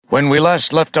When we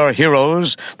last left our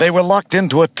heroes, they were locked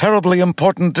into a terribly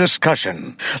important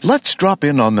discussion. Let's drop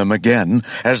in on them again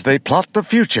as they plot the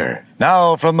future.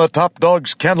 Now, from the Top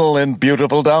Dog's Kennel in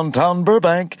beautiful downtown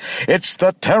Burbank, it's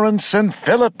the Terence and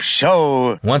Philip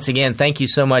Show. Once again, thank you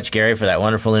so much, Gary, for that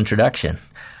wonderful introduction.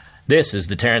 This is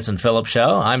the Terence and Philip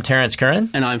Show. I'm Terence Curran.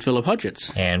 And I'm Philip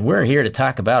Hodgetts. And we're here to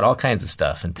talk about all kinds of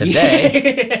stuff. And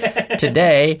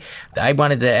today, I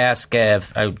wanted to ask,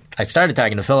 I started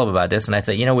talking to Philip about this, and I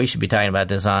thought, we should be talking about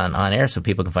this on air so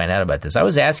people can find out about this. I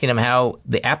was asking him how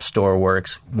the App Store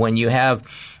works when you have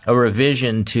a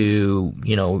revision to,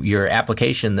 your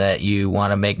application that you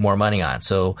want to make more money on.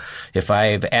 So if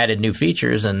I've added new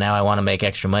features and now I want to make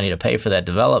extra money to pay for that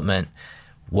development,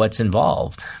 what's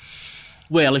involved?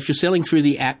 Well, if you're selling through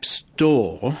the App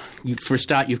Store, for a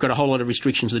start, you've got a whole lot of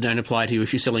restrictions that don't apply to you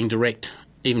if you're selling direct,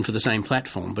 even for the same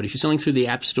platform. But if you're selling through the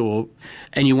App Store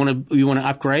and you want to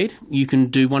upgrade, you can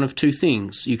do one of two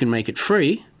things. You can make it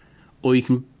free, or you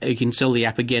can sell the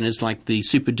app again as like the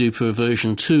super duper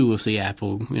version 2 of the app,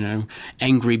 or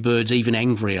Angry Birds even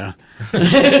angrier,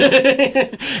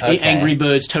 Angry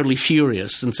Birds totally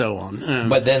furious, and so on.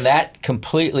 But then that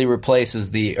completely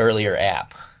replaces the earlier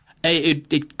app.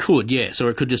 It could, yes,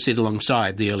 or it could just sit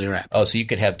alongside the earlier app. Oh, so you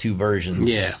could have two versions.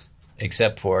 Yeah.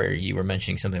 Except for you were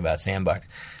mentioning something about sandbox.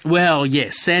 Well,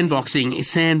 yes,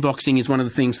 sandboxing is one of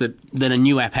the things that a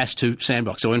new app has to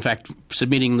sandbox. So, in fact,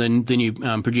 submitting the new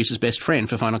producer's best friend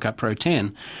for Final Cut Pro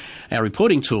 10, our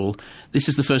reporting tool, this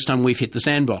is the first time we've hit the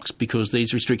sandbox because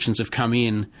these restrictions have come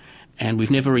in, and we've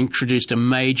never introduced a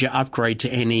major upgrade to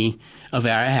any of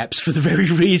our apps for the very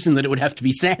reason that it would have to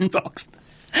be sandboxed.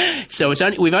 So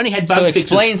we've only had bug fixes.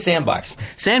 So explain sandbox.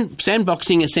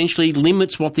 Sandboxing essentially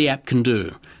limits what the app can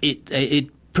do. It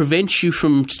prevents you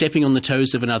from stepping on the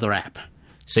toes of another app.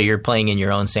 So you're playing in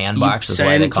your own sandbox?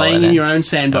 Playing in your own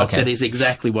sandbox. Okay. That is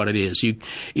exactly what it is.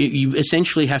 You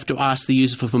essentially have to ask the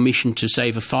user for permission to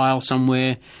save a file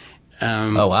somewhere.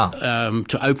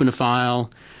 To open a file.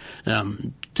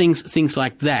 Things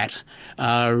like that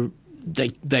are.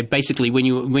 They basically, when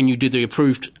you do the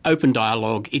approved open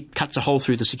dialog, it cuts a hole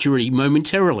through the security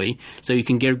momentarily, so you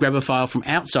can grab a file from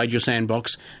outside your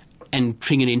sandbox and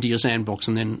bring it into your sandbox,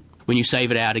 and then when you save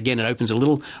it out again, it opens a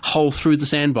little hole through the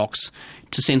sandbox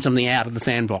to send something out of the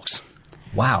sandbox.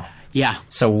 Wow. Yeah.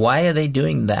 So why are they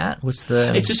doing that?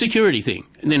 It's a security thing.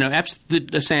 Apps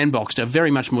that are sandboxed are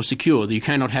very much more secure. You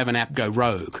cannot have an app go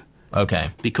rogue. Okay.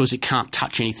 Because it can't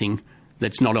touch anything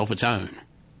that's not of its own.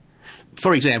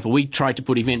 For example, we tried to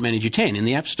put Event Manager 10 in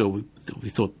the App Store. We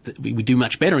thought that we would do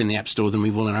much better in the App Store than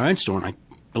we will in our own store, and I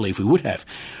believe we would have.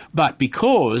 But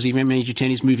because Event Manager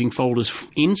 10 is moving folders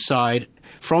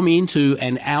from into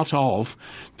and out of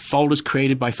folders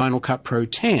created by Final Cut Pro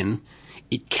 10,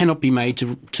 it cannot be made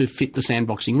to fit the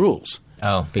sandboxing rules.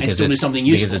 Oh, because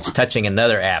it's touching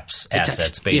another app's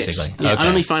assets, basically. Yes. Yeah, okay.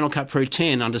 Only Final Cut Pro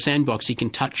 10 under Sandbox, you can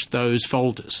touch those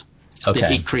folders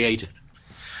that it created.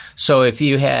 So if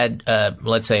you had,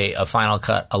 let's say, a Final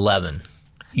Cut 11,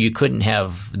 wouldn't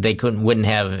have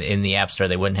in the App Store,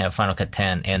 they wouldn't have Final Cut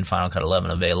 10 and Final Cut 11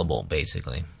 available,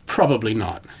 basically. Probably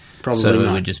not.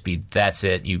 It would just be, that's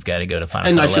it, you've got to go to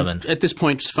Final Cut 11. At this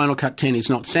point, Final Cut 10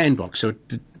 is not sandbox, so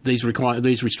these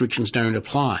restrictions don't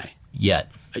apply.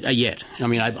 Yet. Yet. I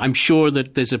mean, I'm sure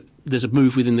that there's a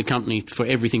move within the company for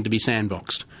everything to be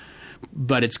sandboxed.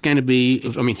 But it's going to be,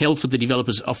 hell for the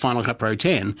developers of Final Cut Pro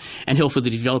 10 and hell for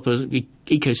the developer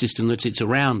ecosystem that sits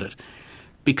around it.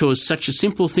 Because such a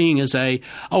simple thing as a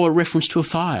reference to a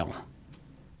file,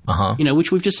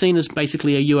 which we've just seen as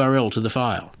basically a URL to the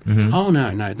file. Mm-hmm. Oh,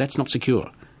 no, that's not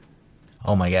secure.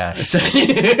 Oh, my gosh.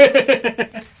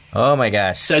 Oh, my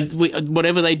gosh. So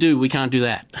whatever they do, we can't do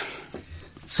that.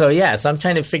 So I'm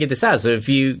trying to figure this out. So if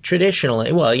you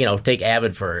traditionally, take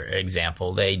Avid for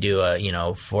example, they do a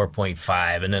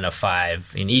 4.5 and then a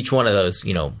 5 in each one of those,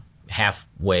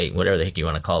 halfway, whatever the heck you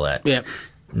want to call that. Yeah.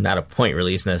 Not a point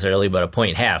release necessarily, but a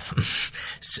point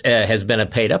half has been a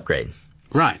paid upgrade.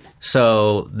 Right.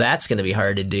 So that's going to be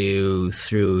hard to do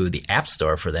through the App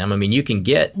Store for them. I mean, you can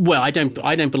get. Well, I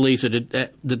don't believe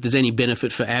that there's any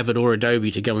benefit for Avid or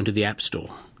Adobe to go into the App Store.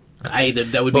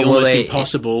 That would be almost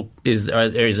impossible. Is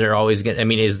there always?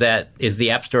 Is the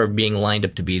App Store being lined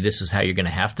up to be? This is how you're going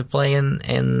to have to play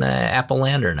in Apple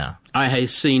Land, or no? I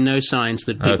have seen no signs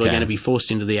that people are going to be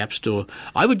forced into the App Store.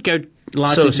 I would go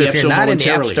largely into the App Store voluntarily. So if you're not in the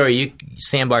App Store,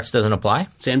 Sandbox doesn't apply?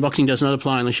 Sandboxing does not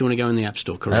apply unless you want to go in the App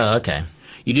Store. Correct. Oh, okay.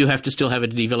 You do have to still have a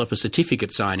developer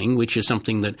certificate signing, which is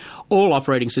something that all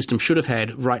operating systems should have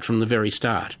had right from the very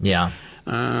start. Yeah.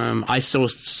 I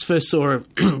first saw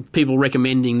people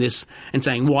recommending this and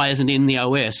saying, why isn't it in the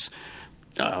OS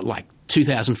like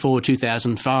 2004,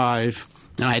 2005,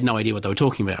 And I had no idea what they were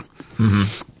talking about. Mm-hmm.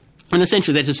 And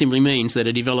essentially that just simply means that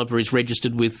a developer is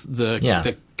registered with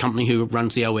the company who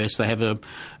runs the OS. They have a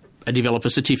developer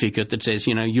certificate that says,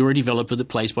 you're a developer that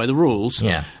plays by the rules.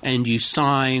 Yeah. And you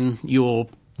sign your...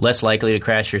 Less likely to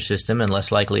crash your system and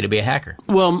less likely to be a hacker.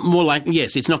 Well, more like,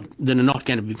 yes, it's not. They're not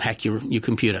going to hack your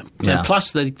computer. Yeah.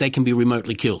 Plus, they can be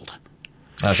remotely killed.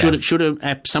 Okay. Should an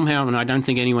app somehow, and I don't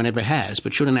think anyone ever has,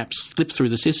 but should an app slip through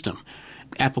the system,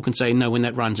 Apple can say, no, when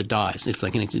that runs, it dies if they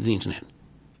connect it to the internet.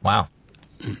 Wow.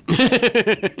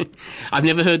 I've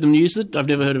never heard them use it. I've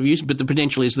never heard of use it, but the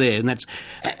potential is there,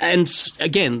 and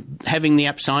again, having the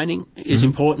app signing is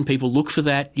important. People look for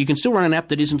that. You can still run an app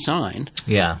that isn't signed.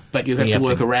 Yeah, but you have to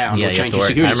work around or change your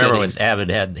security I remember settings. when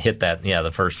Avid had hit that. Yeah,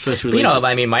 the first release.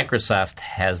 Microsoft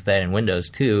has that in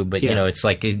Windows too. But it's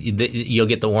like you'll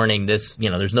get the warning. There's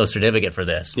no certificate for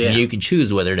this. Yeah. And you can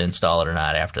choose whether to install it or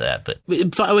not after that.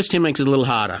 But OS 10 makes it a little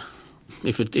harder.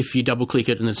 If you double-click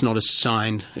it and it's not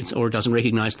signed or it doesn't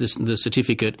recognize the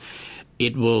certificate,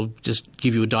 it will just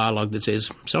give you a dialog that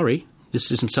says, sorry,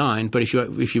 this isn't signed. But if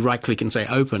you right-click and say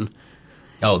open...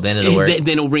 Oh, then it'll work. Then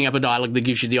it'll bring up a dialog that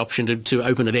gives you the option to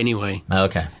open it anyway.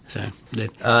 Okay. So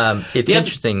it's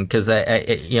interesting because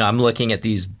I'm looking at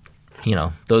these...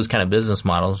 those kind of business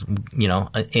models,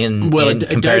 in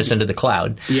comparison to the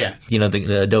cloud. Yeah.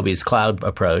 The Adobe's cloud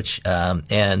approach.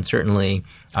 And certainly,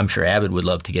 I'm sure Avid would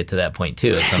love to get to that point,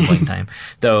 too, at some point in time.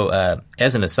 Though,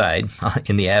 as an aside,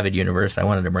 in the Avid universe, I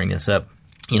wanted to bring this up.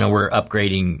 We're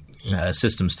upgrading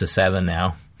systems to 7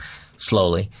 now,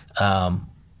 slowly.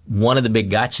 One of the big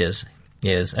gotchas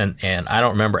is, and I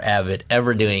don't remember Avid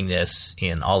ever doing this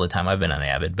in all the time I've been on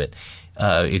Avid, but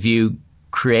if you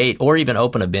create or even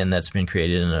open a bin that's been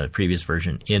created in a previous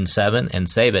version in 7 and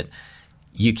save it,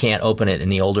 you can't open it in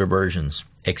the older versions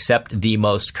except the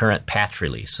most current patch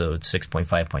release. So it's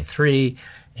 6.5.3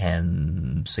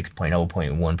 and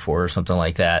 6.0.14 or something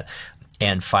like that,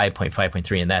 and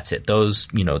 5.5.3, and that's it. Those,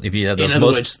 if you have those. In other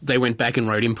words, they went back and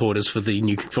wrote importers for the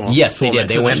new format. Yes, they did.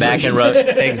 They went back and wrote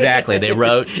exactly. They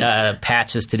wrote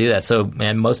patches to do that. So,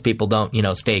 and most people don't,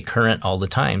 stay current all the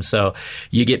time. So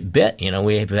you get bit.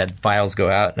 We've had files go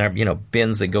out, and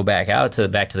bins that go back to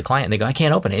the client, and they go, I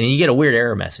can't open it, and you get a weird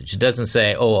error message. It doesn't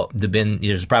say, oh, the bin.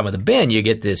 There's a problem with the bin. You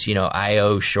get this,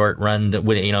 IO short run that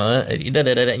would,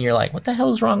 and you're like, what the hell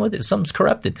is wrong with it? Something's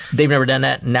corrupted. They've never done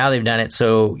that. Now they've done it.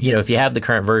 So if you have the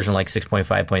current version like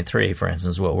 6.5.3, for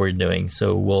instance, what we're doing.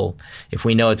 So if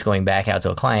we know it's going back out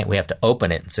to a client, we have to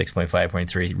open it in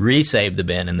 6.5.3, resave the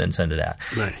bin, and then send it out.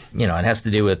 Right. It has to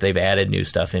do with they've added new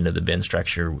stuff into the bin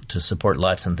structure to support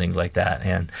LUTs and things like that.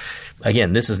 And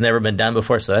again, this has never been done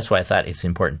before, so that's why I thought it's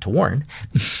important to warn.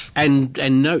 And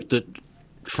note that,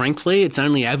 frankly, it's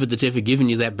only Avid that's ever given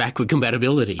you that backward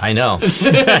compatibility. I know.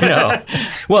 I know.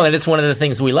 Well, and it's one of the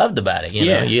things we loved about it.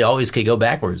 You always could go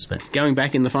backwards. But going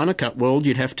back in the Final Cut world,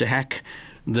 you'd have to hack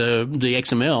the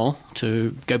XML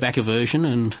to go back a version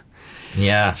and...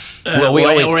 Yeah. Well, we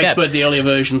always kept export the earlier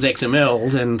versions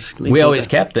XML, and we always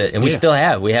kept it, and we still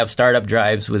have. We have startup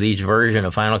drives with each version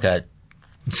of Final Cut.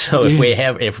 So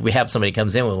if we have somebody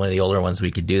comes in with one of the older ones,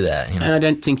 we could do that. And I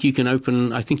don't think you can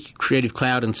open. I think Creative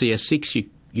Cloud and CS6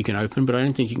 you can open, but I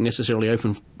don't think you can necessarily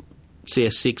open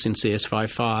CS6 and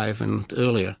CS5.5 and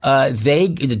earlier.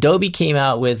 Adobe came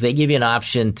out with, they give you an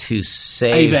option to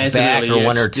save back or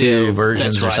one or two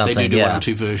versions or something. They do one or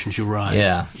two versions, you're right.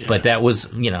 Yeah. But that was,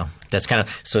 that's kind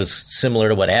of, so it's similar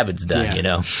to what Avid's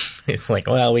done, It's like,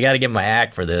 well, we got to give them a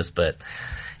hack for this, but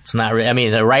it's not really,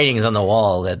 the writing's on the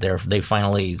wall that they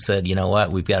finally said, you know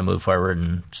what, we've got to move forward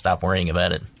and stop worrying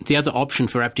about it. The other option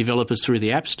for app developers through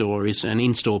the App Store is an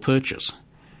in-store purchase.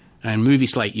 And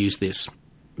MovieSlate use this.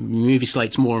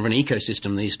 MovieSlate's more of an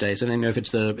ecosystem these days. I don't know if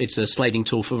it's a slating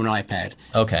tool for an iPad.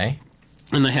 Okay.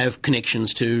 And they have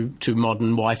connections to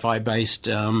modern Wi-Fi-based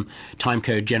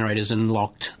timecode generators and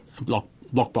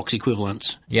lockbox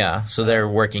equivalents. Yeah, so they're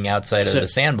working outside of the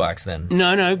sandbox then.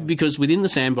 No, because within the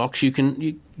sandbox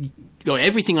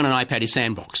everything on an iPad is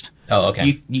sandboxed. Oh,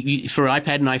 okay. For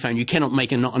iPad and iPhone, you cannot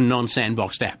make a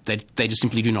non-sandboxed app. They just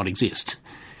simply do not exist.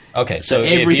 Okay, so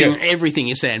everything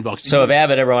is sandboxed. So if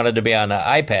Avid ever wanted to be on an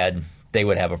iPad, they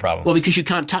would have a problem. Well, because you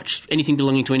can't touch anything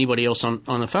belonging to anybody else on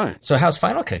the phone. So how's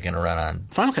Final Cut going to run on?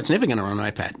 Final Cut's never going to run on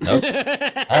iPad. Nope.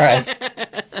 All right.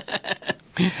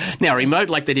 Now, remote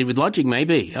like they did with Logic,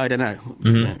 maybe. I don't know.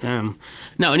 Mm-hmm.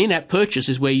 No, an in-app purchase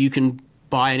is where you can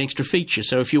buy an extra feature.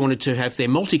 So if you wanted to have their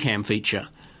multicam feature,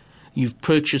 you've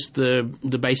purchased the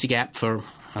basic app for,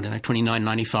 I don't know,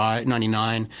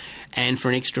 $29.99, and for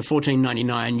an extra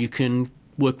 $14.99 you can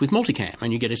work with multicam,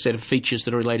 and you get a set of features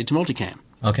that are related to multicam.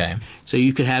 Okay. So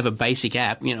you could have a basic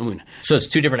app, So it's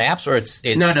two different apps, or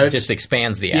it just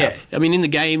expands the app? Yeah. I mean, in the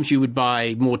games, you would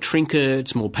buy more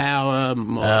trinkets, more power.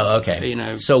 More,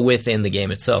 okay. So within the game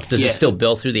itself, does it still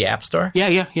bill through the App Store?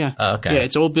 Yeah. Oh, okay. Yeah,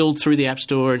 it's all billed through the App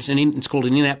Store. It's called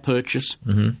an in-app purchase.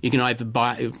 Mm-hmm. You can either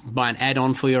buy an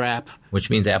add-on for your app.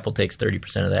 Which means Apple takes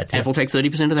 30% of that, too. Apple takes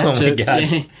 30% of that, too. Oh, my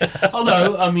God. Yeah.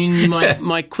 Although, I mean,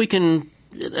 my quick and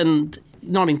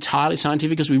not entirely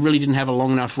scientific, because we really didn't have a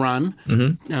long enough run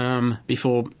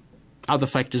before other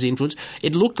factors influenced.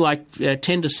 It looked like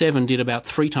 10 to 7 did about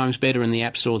 3 times better in the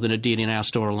App Store than it did in our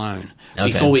store alone,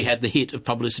 before we had the hit of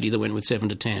publicity that went with 7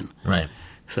 to 10. Right.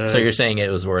 So you're saying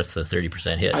it was worth the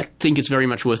 30% hit? I think it's very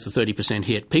much worth the 30%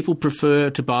 hit. People prefer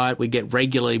to buy it. We get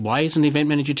regularly, why isn't Event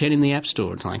Manager 10 in the App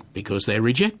Store? It's like, because they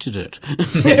rejected it.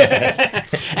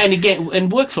 And again,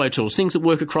 and workflow tools, things that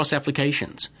work across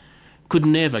applications, could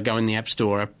never go in the App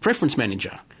Store. A preference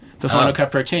manager for Final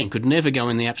Cut Pro 10 could never go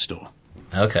in the App Store.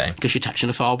 Okay. Because you're touching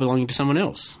a file belonging to someone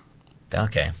else.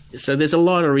 Okay. So there's a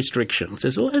lot of restrictions.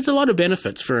 There's a lot of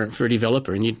benefits for a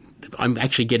developer, and I'm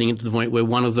actually getting into the point where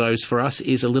one of those for us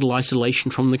is a little isolation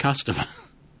from the customer.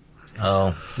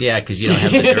 Oh, yeah, because you don't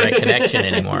have the direct connection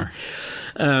anymore.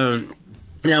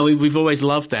 Now, we've always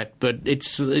loved that, but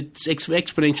it's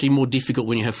exponentially more difficult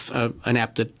when you have an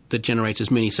app that generates as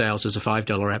many sales as a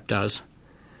 $5 app does.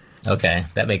 Okay,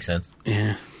 that makes sense.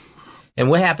 Yeah. And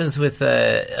what happens with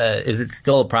is it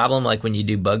still a problem, like when you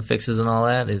do bug fixes and all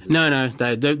that? No.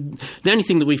 The only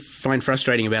thing that we find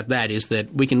frustrating about that is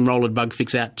that we can roll a bug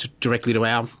fix out directly to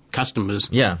our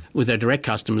customers with our direct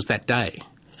customers that day.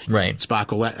 Right.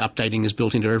 Sparkle updating is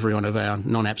built into every one of our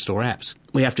non-App Store apps.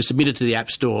 We have to submit it to the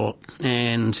App Store,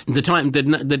 and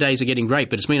the days are getting great,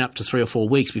 but it's been up to 3 or 4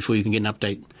 weeks before you can get an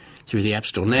update through the App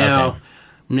Store.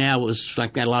 Now it was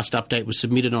like that last update was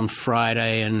submitted on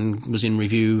Friday and was in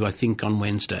review, I think, on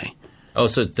Wednesday. Oh,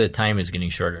 so the time is getting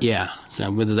shorter. Yeah. So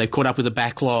whether they've caught up with the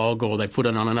backlog or they've put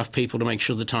it on enough people to make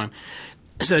sure the time.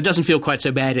 So it doesn't feel quite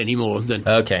so bad anymore.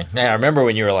 Okay. Now, I remember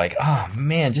when you were like, oh,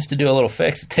 man, just to do a little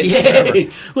fix, it takes forever.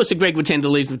 Well, so Greg would tend to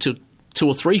leave them to 2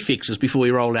 or 3 fixes before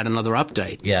we rolled out another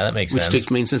update. Yeah, that makes sense.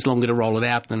 Which means it's longer to roll it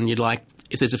out than you'd like.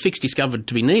 If there's a fix discovered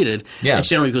to be needed, it's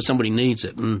generally because somebody needs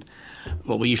it. And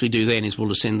what we usually do then is we'll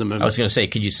just send them I was going to say,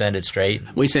 could you send it straight?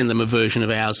 We send them a version of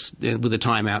ours with the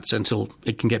timeouts until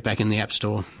it can get back in the App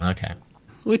Store. Okay.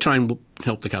 We try and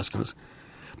help the customers.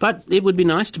 But it would be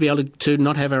nice to be able to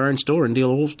not have our own store and deal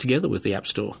all together with the App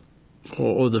Store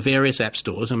or the various App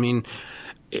Stores. I mean,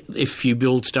 if you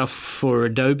build stuff for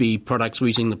Adobe products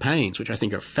using the panes, which I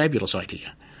think are a fabulous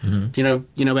idea. Mm-hmm. Do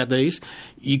you know about these?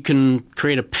 You can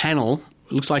create a panel.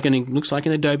 It looks like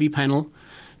an Adobe panel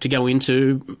to go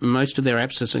into most of their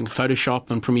apps, so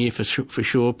Photoshop and Premiere for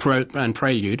sure, Pro and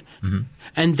Prelude,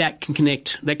 and that can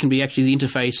connect. That can be actually the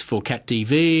interface for Cat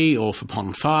TV or for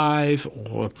Pond 5,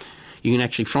 or you can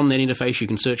actually from that interface you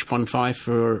can search Pond 5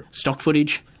 for stock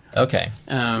footage. Okay,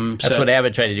 that's what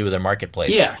Avid tried to do with their marketplace.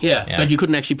 Yeah. But you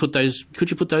couldn't actually put those. Could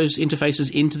you put those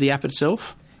interfaces into the app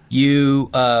itself?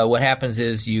 What happens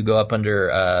is you go up under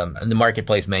the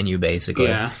marketplace menu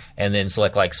basically, and then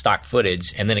select like stock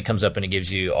footage, and then it comes up and it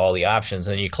gives you all the options,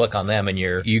 and you click on them, and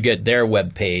you get their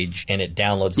web page, and it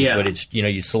downloads the footage.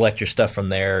 You select your stuff from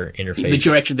their interface. But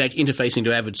you're actually that interfacing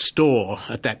to Avid's store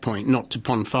at that point, not to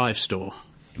Pond 5 store.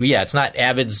 Yeah, it's not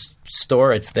Avid's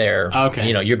store; it's their.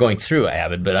 Okay. You're going through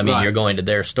Avid, but I mean you're going to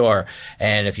their store,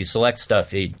 and if you select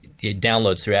stuff, it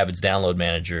downloads through Avid's download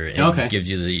manager and gives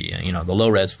you the low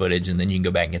res footage, and then you can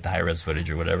go back and get the high res footage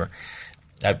or whatever.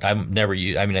 I've never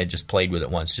used. I mean, I just played with it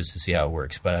once just to see how it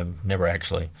works, but I've never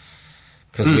actually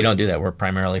because we don't do that. We're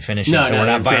primarily finishing, so we're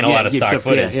not buying a lot of stock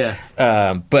footage.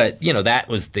 But that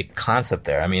was the concept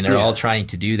there. I mean, they're all trying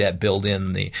to do that. Build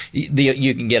in the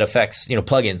you can get effects,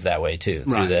 plugins that way too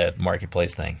through the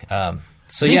marketplace thing.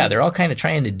 They're all kind of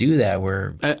trying to do that.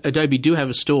 Where Adobe do have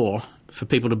a store for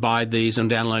people to buy these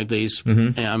and download these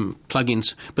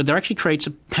plugins, but there actually creates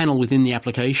a panel within the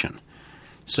application.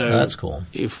 So that's cool.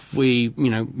 If we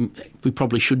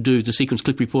probably should do the sequence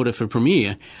clip reporter for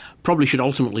Premiere, probably should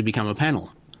ultimately become a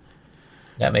panel.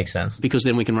 That makes sense. Because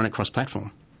then we can run it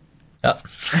cross-platform.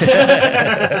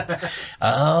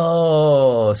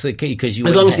 Oh, so because you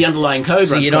as long as the underlying code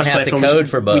runs you don't have to code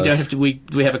for both. We don't have to. We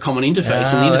have a common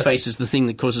interface, and the interface is the thing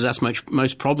that causes us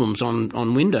most problems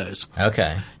on Windows.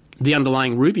 Okay. The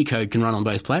underlying Ruby code can run on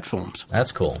both platforms.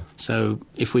 That's cool. So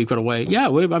if we've got a way,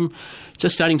 I'm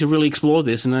just starting to really explore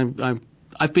this, and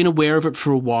I've been aware of it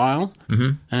for a while,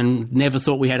 and never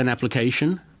thought we had an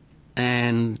application.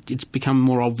 And it's become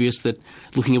more obvious that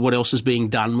looking at what else is being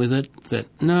done with it, that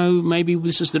no, maybe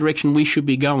this is the direction we should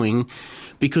be going,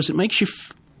 because it makes you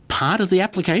part of the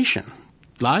application.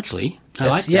 largely.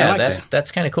 That's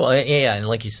kind of cool. Yeah, and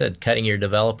like you said, cutting your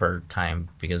developer time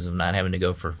because of not having to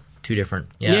go for two different.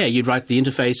 Yeah, you'd write the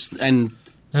interface, and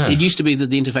it used to be that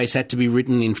the interface had to be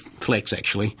written in Flex,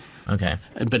 actually. Okay.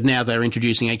 But now they're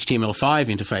introducing HTML5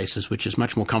 interfaces, which is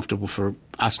much more comfortable for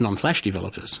us non-Flash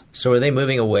developers. So are they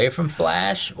moving away from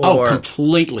Flash? Or? Oh,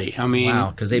 completely. I mean,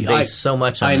 wow, because they base so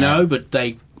much on that. I know, but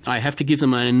I have to give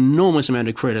them an enormous amount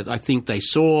of credit. I think they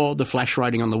saw the Flash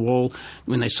writing on the wall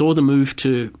when they saw the move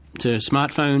to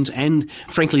smartphones and,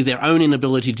 frankly, their own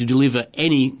inability to deliver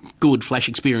any good Flash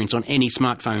experience on any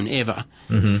smartphone ever,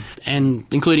 and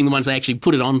including the ones they actually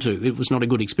put it onto. It was not a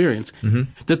good experience.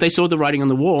 That they saw the writing on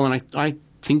the wall, and I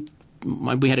think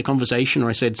we had a conversation, or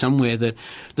I said somewhere that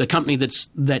the company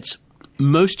that's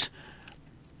most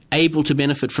able to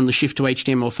benefit from the shift to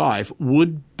HTML5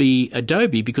 would be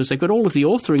Adobe, because they've got all of the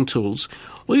authoring tools.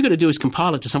 All you've got to do is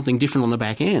compile it to something different on the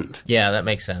back end. Yeah, that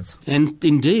makes sense. And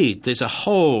indeed, there's a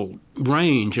whole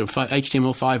range of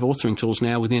HTML5 authoring tools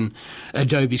now within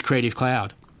Adobe's Creative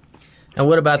Cloud. And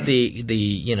what about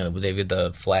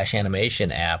the Flash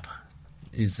animation app?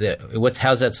 How's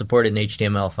that supported in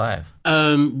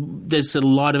HTML5? There's a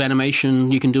lot of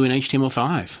animation you can do in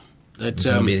HTML5. It's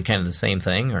going to be kind of the same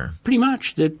thing, or pretty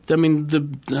much. I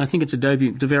think it's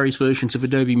Adobe. The various versions of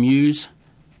Adobe Muse.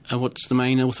 What's the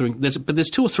main authoring? There's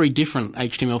 2 or 3 different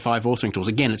HTML5 authoring tools.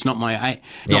 Again, it's not my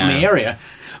area.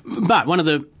 But one of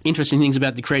the interesting things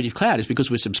about the Creative Cloud is because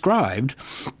we're subscribed.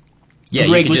 Yeah,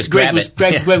 Greg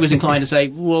was inclined to say,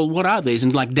 "Well, what are these?"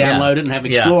 and download it and have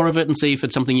explore of it and see if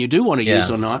it's something you do want to use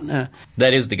or not.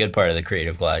 That is the good part of the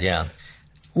Creative Cloud. Yeah.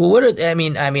 Well,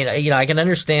 I can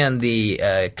understand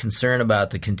the concern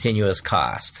about the continuous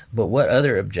cost, but what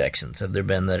other objections have there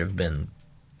been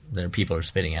that people are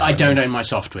spitting out? I don't own my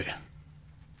software.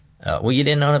 Well, you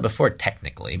didn't own it before,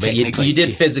 technically, but you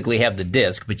did physically have the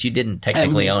disk, but you didn't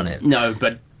technically own it. No,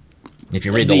 but if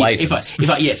you read the license,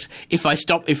 if I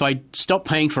stop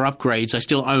paying for upgrades, I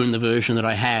still own the version that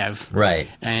I have. Right,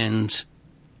 and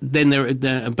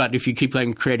then but if you keep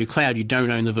playing Creative Cloud, you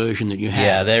don't own the version that you have.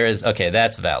 Yeah, there is. Okay,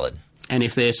 that's valid. And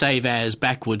if their save as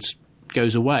backwards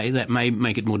goes away, that may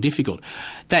make it more difficult.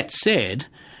 That said,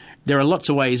 there are lots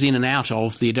of ways in and out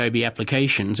of the Adobe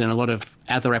applications, and a lot of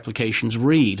other applications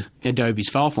read Adobe's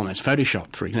file formats.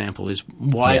 Photoshop, for example, is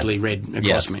widely read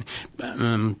across. Yes.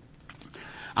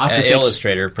 After Effects,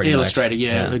 Illustrator, pretty much.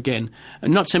 Illustrator, again.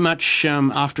 Not so much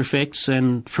After Effects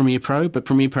and Premiere Pro, but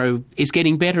Premiere Pro is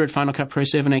getting better at Final Cut Pro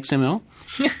 7 XML.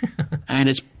 And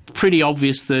it's pretty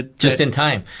obvious that... Just in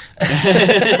time.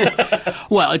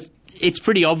 Well, it's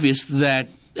pretty obvious that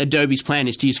Adobe's plan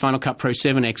is to use Final Cut Pro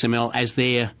 7 XML as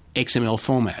their XML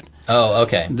format. Oh,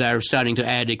 okay. They're starting to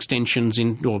add extensions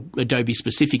or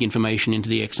Adobe-specific information into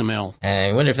the XML.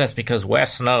 I wonder if that's because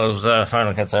Wes knows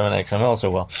Final Cut 7 XML so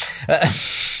well.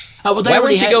 Why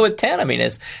wouldn't you go with 10? I mean,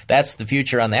 that's the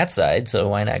future on that side, so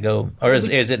why not go? Or is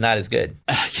it not as good?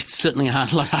 It's certainly a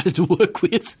lot harder to work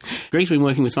with. Greg's been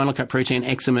working with Final Cut Pro 10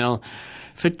 XML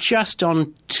for just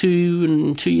on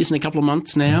 2 years and a couple of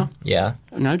months now. Yeah.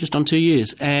 No, just on 2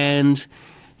 years. And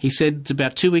he said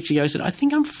about 2 weeks ago, he said, I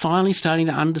think I'm finally starting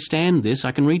to understand this.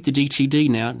 I can read the DTD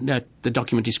now, the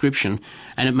document description,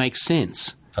 and it makes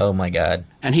sense. Oh, my God.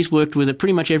 And he's worked with it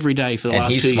pretty much every day for the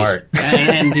last 2 years. And he's smart.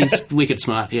 And he's wicked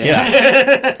smart,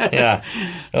 yeah.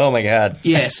 Oh, my God.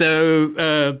 Yeah,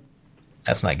 so...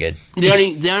 that's not good.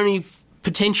 The only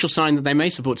potential sign that they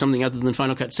may support something other than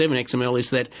Final Cut 7 XML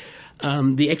is that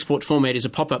the export format is a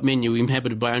pop-up menu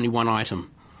inhabited by only one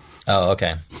item. Oh,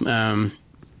 okay.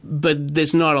 But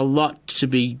there's not a lot to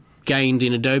be gained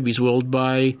in Adobe's world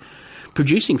by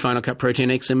producing Final Cut Pro 10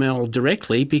 XML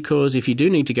directly, because if you do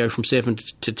need to go from 7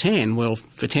 to 10, well,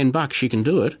 for $10 you can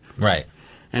do it. Right.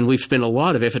 And we've spent a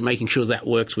lot of effort making sure that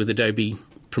works with Adobe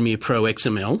Premiere Pro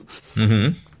XML.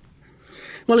 Mm-hmm.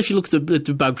 Well, if you look at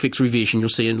the bug fix revision, you'll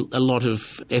see a lot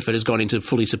of effort has gone into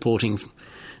fully supporting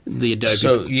the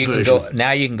Adobe version.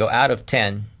 Now you can go out of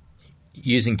 10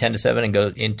 using 10 to 7 and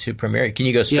go into Premiere. Can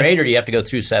you go straight, or do you have to go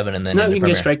through 7 and then into No, you can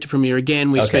Premiere? go straight to Premiere.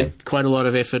 Again, we've spent quite a lot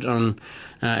of effort on,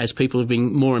 as people have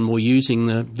been more and more using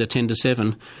the 10 to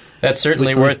 7. That's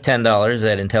certainly worth $10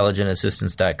 at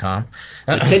intelligentassistance.com.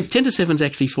 10 to 7 is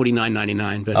actually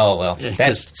 $49.99. But, oh, well,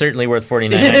 that's certainly worth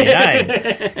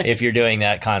 $49.99 if you're doing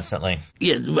that constantly.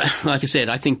 Yeah, like I said,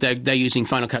 I think they're using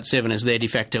Final Cut 7 as their de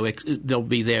facto, they'll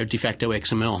be their de facto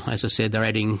XML. As I said, they're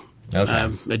adding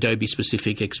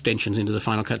Adobe-specific extensions into the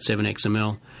Final Cut 7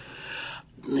 XML.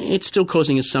 It's still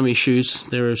causing us some issues.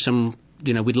 There are some,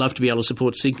 we'd love to be able to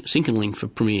support sync and link for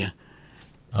Premiere.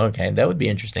 Okay, that would be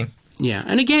interesting. Yeah,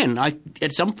 and again,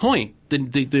 at some point, the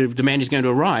demand is going to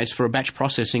arise for a batch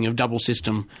processing of double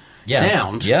system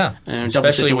sound. Yeah,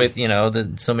 especially with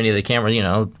so many of the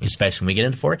cameras. Especially when we get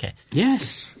into 4K.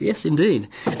 Yes, indeed.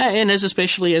 And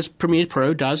especially as Premiere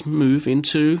Pro does move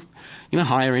into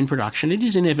higher end production, it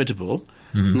is inevitable.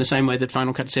 In the same way that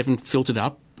Final Cut 7 filtered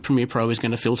up, Premiere Pro is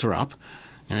going to filter up,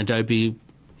 and Adobe,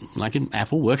 like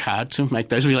Apple, work hard to make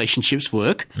those relationships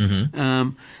work.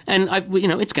 And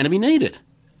it's going to be needed.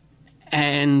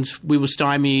 And we were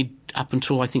stymied up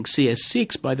until, I think,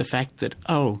 CS6 by the fact that,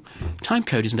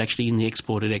 timecode isn't actually in the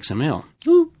exported XML.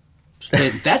 Ooh. So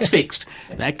that's fixed.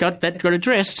 That got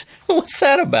addressed. What's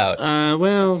that about?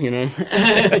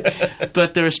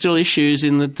 But there are still issues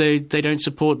in that they don't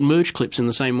support merge clips in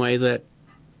the same way that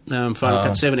Final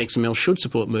Cut 7 XML should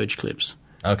support merge clips.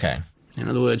 Okay. In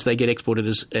other words, they get exported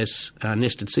as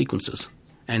nested sequences.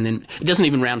 And then it doesn't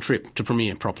even round trip to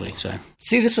Premiere properly. So,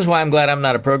 see, this is why I'm glad I'm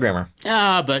not a programmer.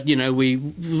 But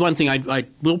one thing I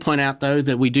will point out though,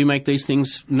 that we do make these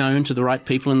things known to the right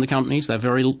people in the companies. They're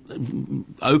very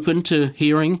open to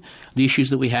hearing the issues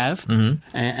that we have,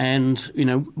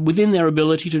 and within their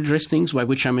ability to address things. By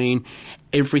which I mean,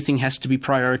 everything has to be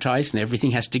prioritized and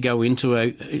everything has to go into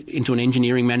an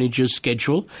engineering manager's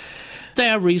schedule. They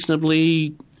are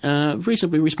reasonably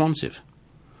responsive.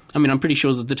 I mean, I'm pretty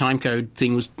sure that the timecode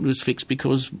thing was fixed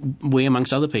because we,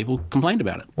 amongst other people, complained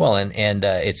about it. Well, and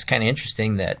it's kind of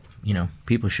interesting that,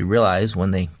 people should realize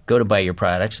when they go to buy your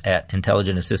products at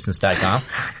intelligentassistance.com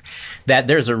that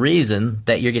there's a reason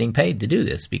that you're getting paid to do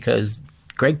this, because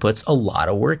Greg puts a lot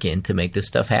of work in to make this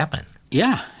stuff happen.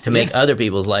 Yeah. To make other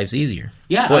people's lives easier.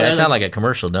 Yeah. Boy, I sound like a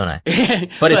commercial, don't I?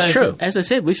 But it's true. As I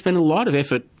said, we've spent a lot of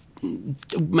effort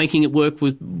making it work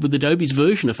with Adobe's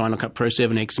version of Final Cut Pro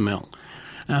 7 XML.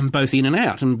 Both in and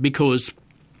out, and because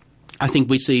I think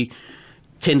we see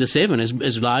 10 to 7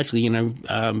 as largely,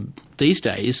 these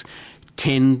days,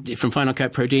 10 from Final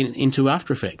Cut Pro into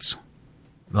After Effects.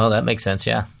 Well, that makes sense,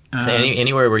 yeah. So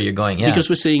anywhere where you're going, yeah. Because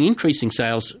we're seeing increasing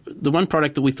sales. The one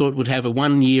product that we thought would have a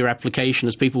 1-year application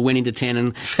as people went into 10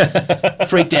 and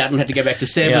freaked out and had to go back to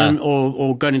 7,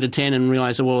 or got into 10 and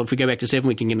realised, well, if we go back to 7,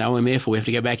 we can get an OMF, or we have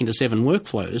to go back into 7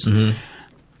 workflows.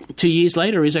 2 years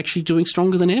later is actually doing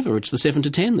stronger than ever. It's the 7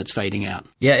 to 10 that's fading out.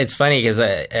 Yeah, it's funny because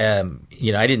I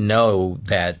didn't know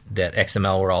that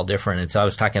XML were all different. And so I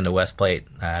was talking to Wes Plate,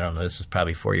 I don't know, this is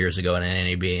probably 4 years ago in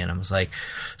NAB, and I was like,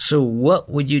 so what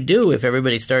would you do if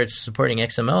everybody starts supporting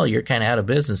XML? You're kind of out of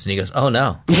business. And he goes, oh,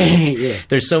 no. Yeah.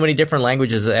 There's so many different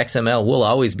languages of XML. We'll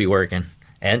always be working.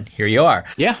 And here you are.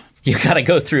 Yeah. You got to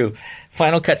go through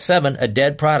Final Cut 7, a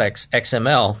dead product's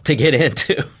XML to get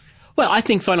into. Well, I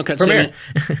think Final Cut 7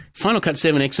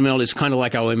 XML is kind of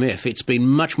like OMF. It's been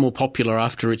much more popular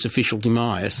after its official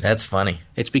demise. That's funny.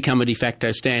 It's become a de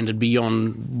facto standard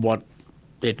beyond what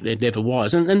it ever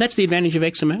was. And that's the advantage of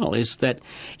XML, is that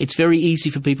it's very easy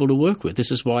for people to work with. This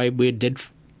is why we're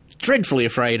dreadfully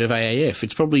afraid of AAF.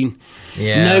 It's probably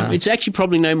it's actually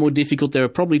probably no more difficult. There are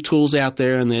probably tools out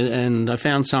there, and I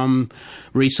found some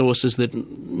resources that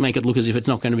make it look as if it's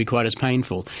not going to be quite as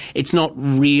painful. It's not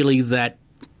really that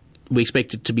we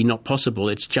expect it to be not possible.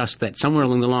 It's just that somewhere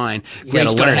along the line,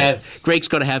 Greg's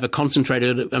got to have a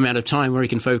concentrated amount of time where he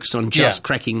can focus on just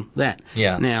cracking that.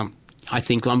 Yeah. Now, I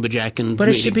think Lumberjack and... But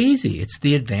it should be easy. It's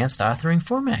the advanced authoring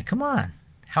format. Come on.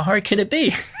 How hard can it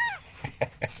be?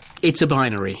 It's a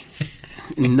binary,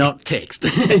 not text.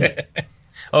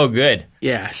 Oh, good.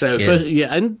 Yeah. So,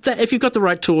 if you've got the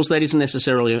right tools, that isn't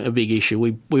necessarily a big issue.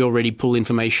 We already pull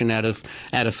information out of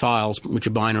files, which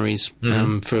are binaries,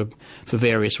 for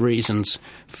various reasons,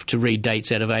 to read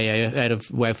dates out of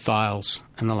WAV files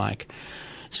and the like.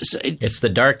 So it's the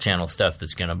dark channel stuff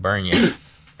that's going to burn you.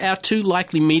 Our two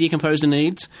likely media composer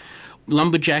needs.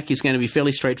 Lumberjack is going to be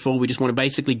fairly straightforward. We just want to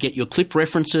basically get your clip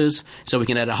references so we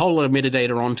can add a whole lot of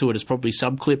metadata onto it as probably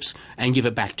subclips and give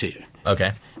it back to you.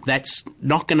 Okay. That's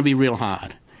not going to be real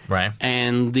hard. Right.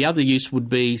 And the other use would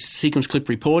be Sequence Clip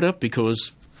Reporter,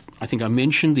 because I think I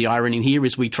mentioned the irony here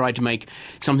is we tried to make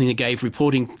something that gave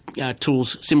reporting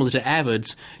tools similar to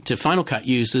Avid's to Final Cut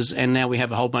users, and now we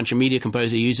have a whole bunch of Media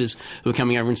Composer users who are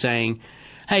coming over and saying,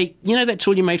 hey, you know that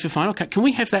tool you made for Final Cut? Can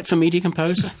we have that for Media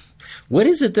Composer? What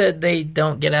is it that they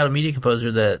don't get out of Media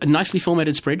Composer? That nicely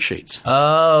formatted spreadsheets.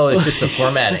 Oh, it's just the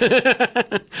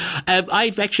formatting.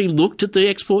 I've actually looked at the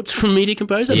exports from Media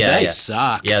Composer. They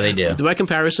suck. Yeah, they do. By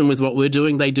comparison with what we're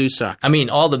doing, they do suck. I mean,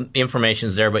 all the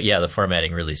information's there, but the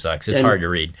formatting really sucks. It's hard to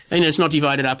read. And it's not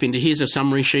divided up into here's a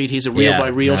summary sheet, here's a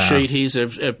reel-by-reel sheet, here's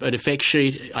an effects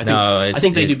sheet. I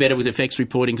think they do better with effects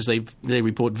reporting because they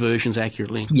report versions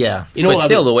accurately. Yeah, but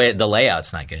still, the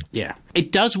layout's not good. Yeah.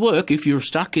 It does work if you're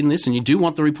stuck in this and you do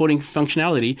want the reporting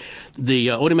functionality.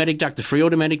 The automatic duck, the free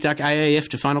automatic duck AAF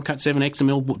to Final Cut 7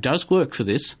 XML does work for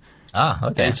this. Ah,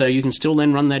 okay. And so you can still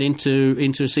then run that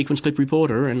into a sequence clip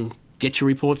reporter and get your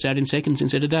reports out in seconds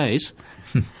instead of days.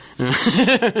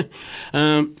 But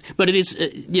it is,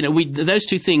 those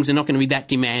two things are not going to be that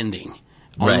demanding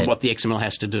on what the XML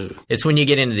has to do. It's when you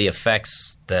get into the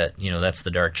effects that, that's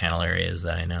the dark channel areas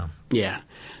that I know. Yeah.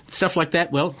 Stuff like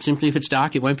that, well, simply if it's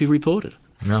dark, it won't be reported.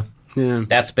 No. Yeah.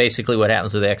 That's basically what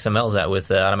happens with XMLs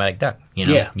with automatic duck.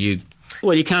 Yeah.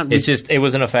 Well, you can't... It's just, it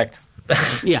was an effect.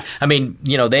 Yeah. I mean,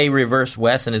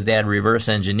 Wes and his dad reverse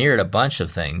engineered a bunch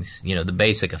of things, the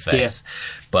basic effects.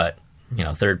 Yeah. But,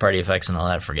 third-party effects and all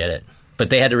that, forget it. But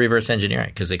they had to reverse engineer it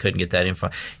because they couldn't get that info.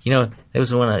 It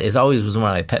was always one of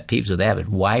my pet peeves with Avid.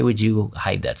 Why would you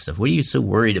hide that stuff? What are you so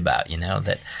worried about,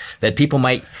 that people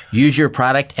might use your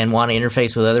product and want to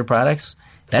interface with other products?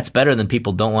 That's better than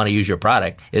people don't want to use your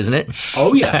product, isn't it?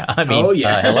 Oh, yeah. I mean,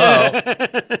 hello.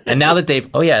 And now that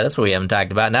that's what we haven't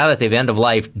talked about. Now that they've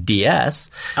end-of-life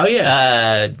DS. Oh,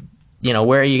 yeah.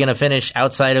 Where are you going to finish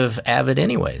outside of Avid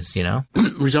anyways,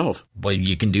 Resolve. Well,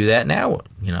 you can do that now,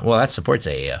 Well, that supports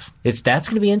AAF. That's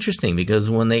going to be interesting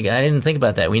because I didn't think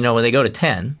about that. We know when they go to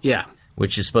 10,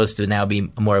 which is supposed to now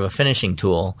be more of a finishing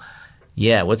tool,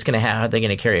 what's going to happen? How are they going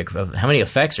to carry? How many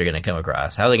effects are going to come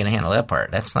across? How are they going to handle that part?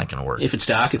 That's not going to work. If it's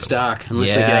dark, it's dark. Unless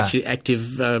they get actually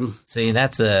active. See,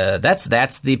 that's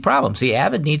the problem. See,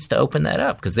 Avid needs to open that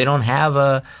up because they don't have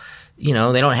a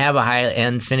high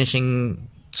end finishing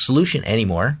solution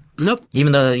anymore. Nope.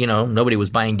 Even though nobody was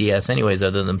buying DS anyways,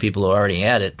 other than people who already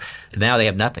had it. Now they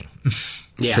have nothing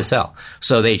to sell.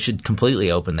 So they should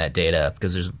completely open that data up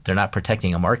because they're not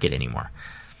protecting a market anymore.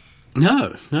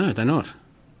 No, they're not.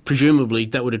 Presumably,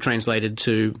 that would have translated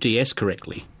to DS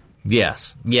correctly.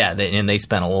 Yes. Yeah, and they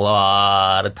spent a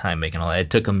lot of time making all that.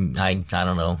 It took them, I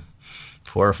don't know,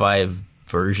 4 or 5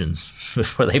 versions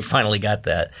before they finally got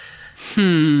that.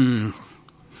 Yeah.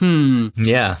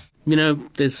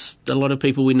 There's a lot of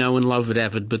people we know and love at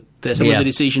Avid, but there's some of the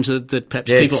decisions that perhaps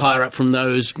people higher up from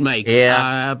those make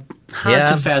are hard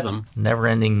to fathom.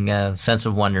 Never-ending sense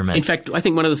of wonderment. In fact, I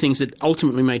think one of the things that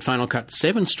ultimately made Final Cut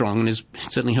 7 strong and is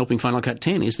certainly helping Final Cut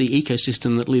 10 is the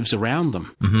ecosystem that lives around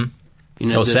them.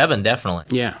 Mm-hmm. 7,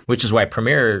 definitely. Yeah. Which is why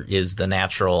Premiere is the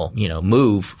natural,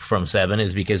 move from 7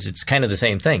 is because it's kind of the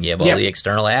same thing. You have all the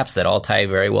external apps that all tie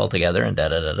very well together and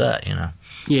da-da-da-da,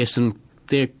 Yes, and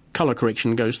their color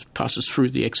correction passes through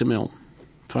the XML.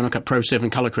 Final Cut Pro 7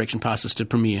 color correction passes to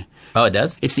Premiere. Oh, it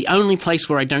does? It's the only place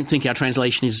where I don't think our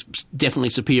translation is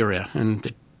definitely superior, and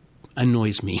it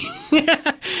annoys me.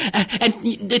 And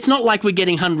it's not like we're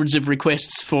getting hundreds of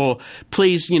requests for,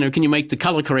 please, can you make the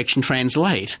color correction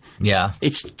translate? Yeah.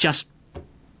 It's just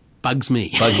bugs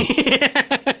me.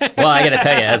 Well, I got to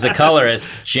tell you, as a colorist,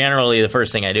 generally the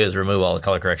first thing I do is remove all the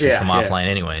color corrections from offline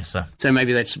anyway. So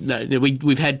maybe that's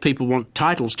we've had people want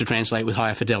titles to translate with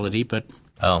higher fidelity, but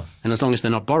and as long as they're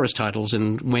not Boris titles,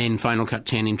 and when Final Cut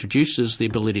 10 introduces the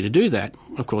ability to do that,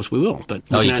 of course we will. But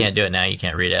you can't do it now. You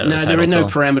can't read out of the title. No, there are no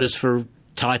tool. parameters for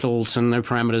titles and no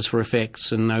parameters for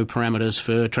effects and no parameters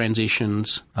for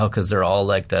transitions. Oh, because they're all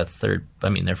like the third. I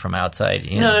mean, they're from outside.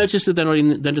 No, it's just that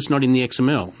they're just not in the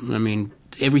XML. I mean,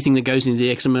 everything that goes into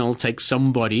the XML takes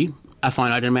somebody a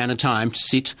finite amount of time to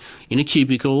sit in a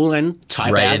cubicle and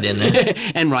type it in there.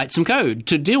 and write some code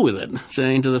to deal with it. So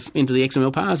into the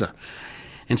XML parser.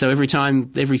 And so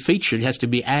every feature has to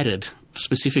be added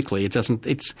specifically.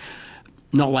 It's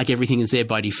not like everything is there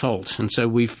by default. And so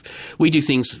we do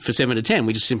things for 7 to 10.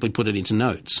 We just simply put it into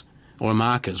notes or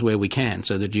markers where we can,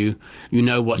 so that you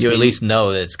know what's you at least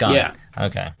know that it's gone. Yeah.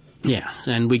 Okay. Yeah,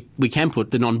 and we can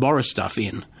put the non-Boris stuff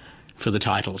in for the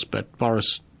titles, but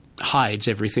Boris hides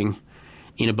everything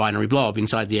in a binary blob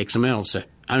inside the XML, so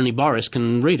only Boris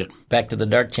can read it. Back to the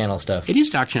dark channel stuff. It is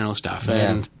dark channel stuff,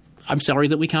 and I'm sorry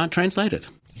that we can't translate it.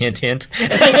 Hint, hint.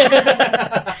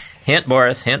 Hint,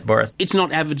 Boris. Hint, Boris. It's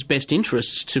not Avid's best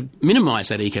interests to minimize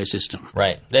that ecosystem.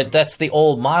 Right. That's the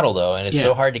old model, though, and it's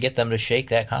so hard to get them to shake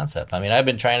that concept. I mean, I've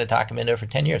been trying to talk them into it for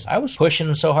 10 years. I was pushing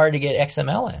them so hard to get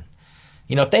XML in.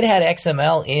 If they'd had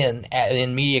XML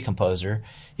in Media Composer,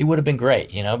 it would have been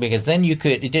great, because then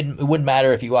it wouldn't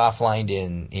matter if you offlined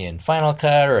in Final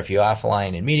Cut or if you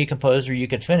offline in Media Composer, you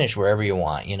could finish wherever you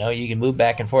want, you can move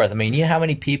back and forth. I mean, you know how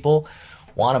many people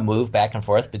want to move back and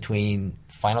forth between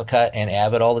Final Cut and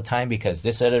Avid all the time because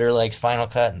this editor likes Final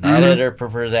Cut and that editor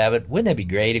prefers Avid? Wouldn't that be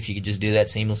great if you could just do that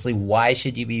seamlessly? Why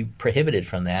should you be prohibited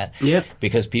from that? Yep.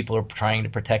 Because people are trying to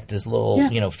protect this little,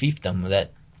 fiefdom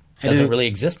that doesn't really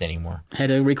exist anymore.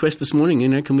 Had a request this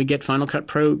morning, can we get Final Cut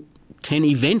Pro 10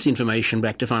 event information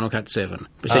back to Final Cut 7?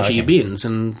 Essentially your bins,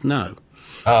 and no.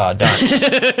 Oh,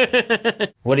 darn.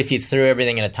 What if you threw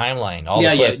everything in a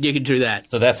timeline? You could do that.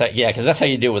 So that's how, because that's how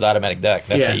you do it with automatic duck.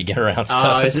 That's how you get around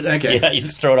stuff. Oh, is it? Okay. Yeah, you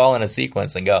just throw it all in a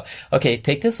sequence and go, okay,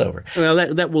 take this over.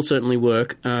 Well, that will certainly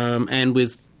work. And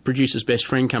with Producer's Best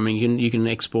Friend coming, you can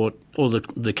export all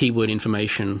the keyword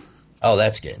information. Oh,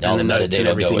 that's good. And the notes and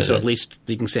everything, so at least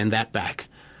you can send that back.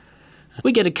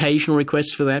 We get occasional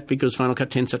requests for that because Final Cut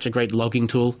 10 is such a great logging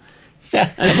tool.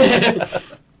 People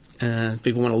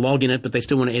want to log in it, but they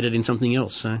still want to edit in something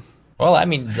else. So. Well, I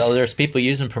mean, there's people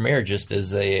using Premiere just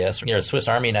as a Swiss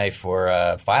Army knife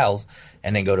for files,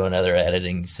 and then go to another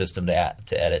editing system to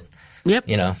edit. Yep.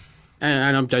 And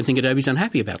I don't think Adobe's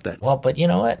unhappy about that. Well, but you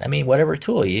know what? I mean, whatever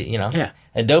tool,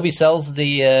 Adobe sells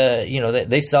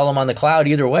they sell them on the cloud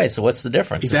either way, so what's the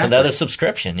difference? Exactly. It's another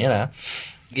subscription,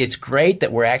 It's great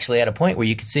that we're actually at a point where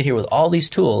you can sit here with all these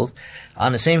tools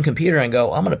on the same computer and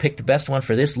go, I'm going to pick the best one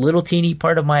for this little teeny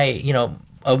part of my,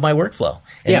 of my workflow.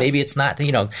 And maybe it's not,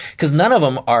 because none of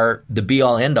them are the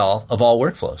be-all, end-all of all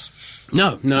workflows.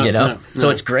 No. So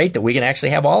it's great that we can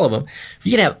actually have all of them.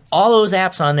 You can have all those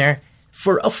apps on there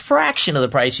for a fraction of the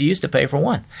price you used to pay for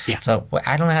one. Yeah. So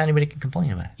I don't know how anybody can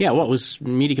complain about it. Yeah, what was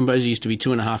Media Composer used to be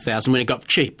 $2,500 when it got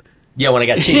cheap. Yeah, when it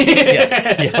got cheap. Yes.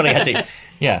 Yeah, when it got cheap.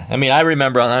 Yeah. I mean, I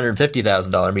remember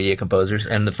 $150,000 Media Composers,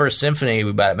 and the first Symphony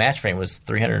we bought at Matchframe was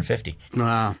 $350.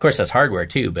 Wow. Of course, that's hardware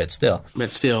too, but still.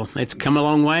 It's come a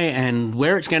long way, and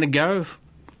where it's going to go,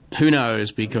 who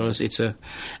knows? Because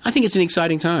I think it's an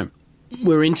exciting time.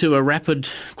 We're into a rapid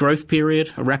growth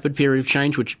period, a rapid period of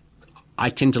change, which I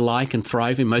tend to like and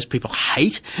thrive in. Most people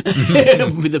hate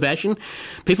with a passion.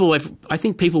 I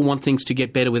think people want things to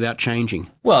get better without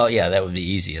changing. Well, yeah, that would be the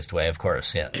easiest way, of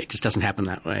course, yeah. It just doesn't happen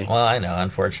that way. Well, I know,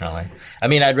 unfortunately. I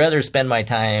mean, I'd rather spend my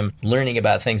time learning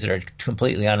about things that are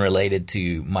completely unrelated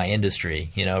to my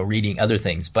industry, reading other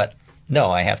things. But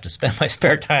no, I have to spend my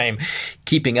spare time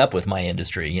keeping up with my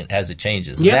industry as it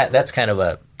changes. Yep. That's kind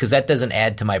of because that doesn't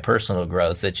add to my personal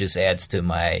growth. It just adds to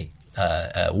my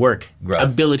work growth.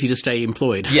 Ability to stay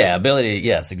employed. Yeah,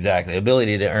 yes, exactly.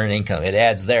 Ability to earn income. It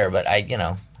adds there, but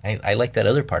I like that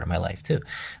other part of my life too.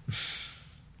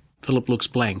 Philip looks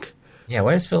blank. Yeah,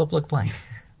 why does Philip look blank?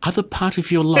 Other part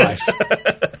of your life.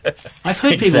 I've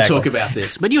heard people talk about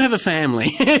this, but you have a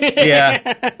family.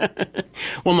 Yeah.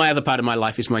 Well, my other part of my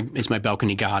life is my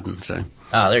balcony garden. So.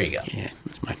 Oh, there you go. Yeah,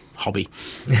 that's my hobby.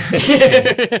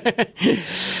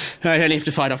 I only have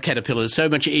to fight off caterpillars. So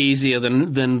much easier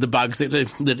than the bugs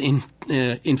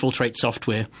that infiltrate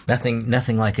software.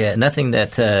 Nothing like nothing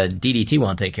that DDT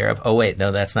won't take care of. Oh wait,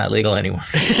 no, that's not legal anymore.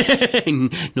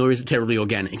 Nor is it terribly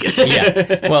organic.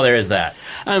 Yeah. Well, there is that.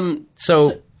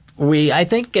 I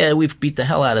think we've beat the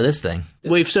hell out of this thing.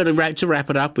 We've sort of to wrap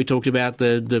it up. We talked about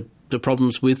the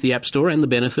problems with the App Store and the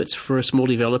benefits for a small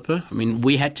developer. I mean,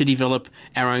 we had to develop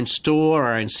our own store,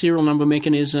 our own serial number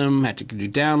mechanism, had to do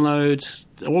downloads,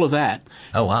 all of that.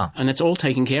 Oh, wow. And that's all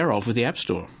taken care of with the App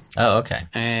Store. Oh, okay.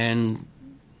 And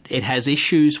it has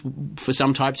issues for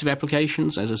some types of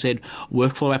applications. As I said,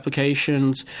 workflow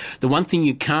applications. The one thing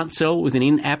you can't sell with an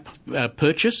in-app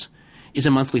purchase is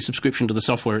a monthly subscription to the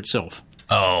software itself.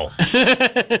 Oh.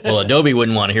 Well, Adobe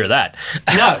wouldn't want to hear that.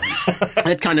 No.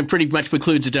 That kind of pretty much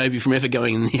precludes Adobe from ever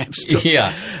going in the App Store.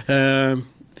 Yeah.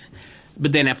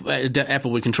 But then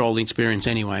Apple would control the experience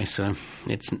anyway, so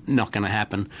it's not going to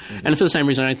happen. Mm-hmm. And for the same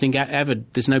reason, I don't think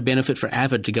there's no benefit for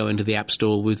Avid to go into the App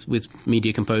Store with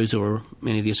Media Composer or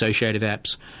any of the associated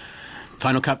apps.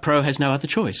 Final Cut Pro has no other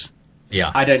choice.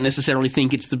 Yeah. I don't necessarily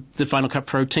think it's the Final Cut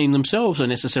Pro team themselves are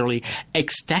necessarily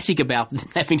ecstatic about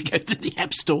having to go to the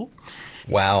App Store.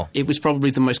 Wow. It was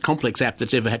probably the most complex app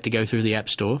that's ever had to go through the App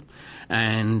Store.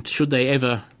 And should they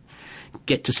ever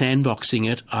get to sandboxing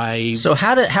it, So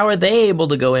how are they able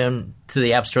to go in to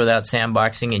the App Store without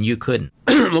sandboxing and you couldn't?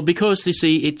 Well, because, you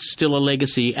see, it's still a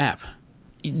legacy app.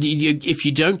 If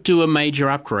you don't do a major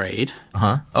upgrade...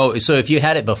 Uh-huh. Oh, so if you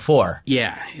had it before...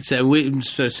 Yeah.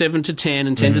 So 7 to 10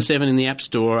 and 10 to 7 in the App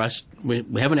Store.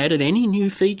 We haven't added any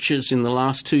new features in the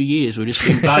last 2 years. We're just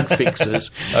doing bug fixes.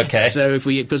 Okay. So if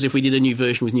we did a new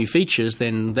version with new features,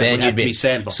 then that would have to be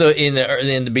sandboxed. So in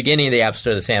the beginning of the App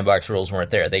Store, the sandbox rules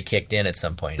weren't there. They kicked in at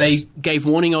some point. They gave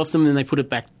warning of them, and they put it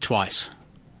back twice.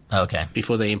 Okay.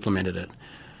 Before they implemented it.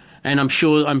 And I'm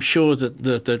sure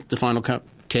that the Final Cut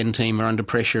 10 team are under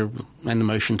pressure, and the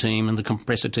Motion team and the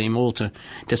compressor team all to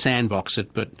sandbox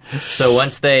it. But so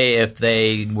if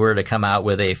they were to come out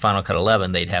with a Final Cut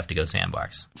 11, they'd have to go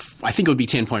sandbox. I think it would be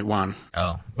 10.1.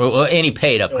 Oh, well, any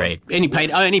paid upgrade. Any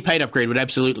paid upgrade would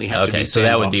absolutely have to be. Okay, so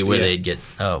that would be where they'd get.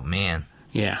 Oh man.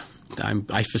 Yeah.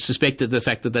 I suspect that the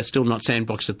fact that they're still not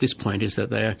sandboxed at this point is that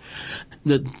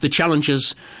the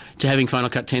challenges to having Final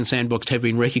Cut 10 sandboxed have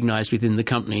been recognised within the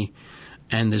company,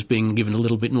 and there's been given a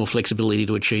little bit more flexibility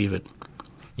to achieve it.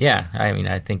 Yeah, I mean,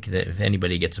 I think that if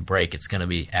anybody gets a break, it's going to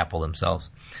be Apple themselves.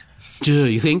 Do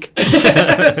you think?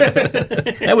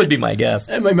 That would be my guess.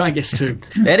 My guess too.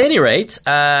 At any rate,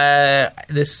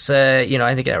 this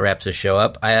I think that wraps the show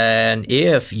up. And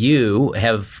if you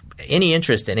have any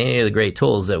interest in any of the great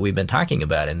tools that we've been talking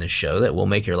about in this show that will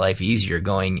make your life easier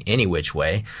going any which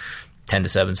way, 10 to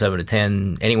 7, 7 to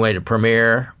 10, Anyway to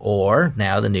Premiere, or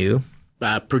now the new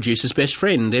Producer's Best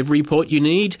Friend. Every report you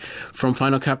need from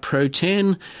Final Cut Pro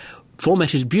 10,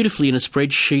 formatted beautifully in a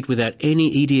spreadsheet without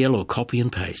any EDL or copy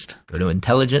and paste. Go to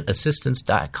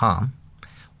intelligentassistance.com.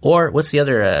 Or what's the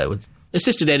other...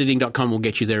 AssistedEditing.com will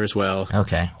get you there as well.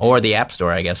 Okay. Or the App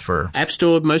Store, I guess, for... App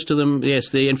Store, most of them,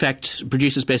 yes. In fact,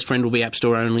 Producer's Best Friend will be App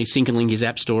Store only. Sync and Link is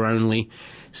App Store only.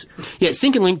 Yeah,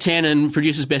 Sync and Link 10 and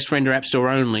Producer's Best Friend are App Store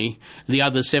only. The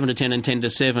others, 7 to 10 and 10 to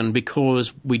 7,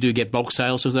 because we do get bulk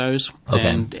sales of those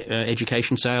and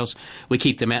education sales, we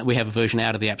keep them out. We have a version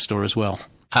out of the App Store as well.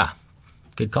 Ah,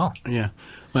 good call. Yeah.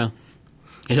 Well,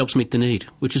 it helps meet the need,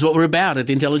 which is what we're about at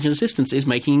Intelligent Assistance, is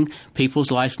making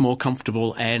people's lives more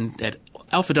comfortable. And at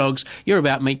Alpha Dogs, you're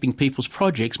about making people's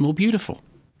projects more beautiful.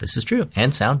 This is true.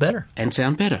 And sound better. And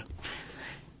sound better.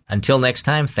 Until next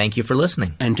time, thank you for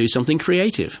listening. And do something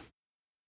creative.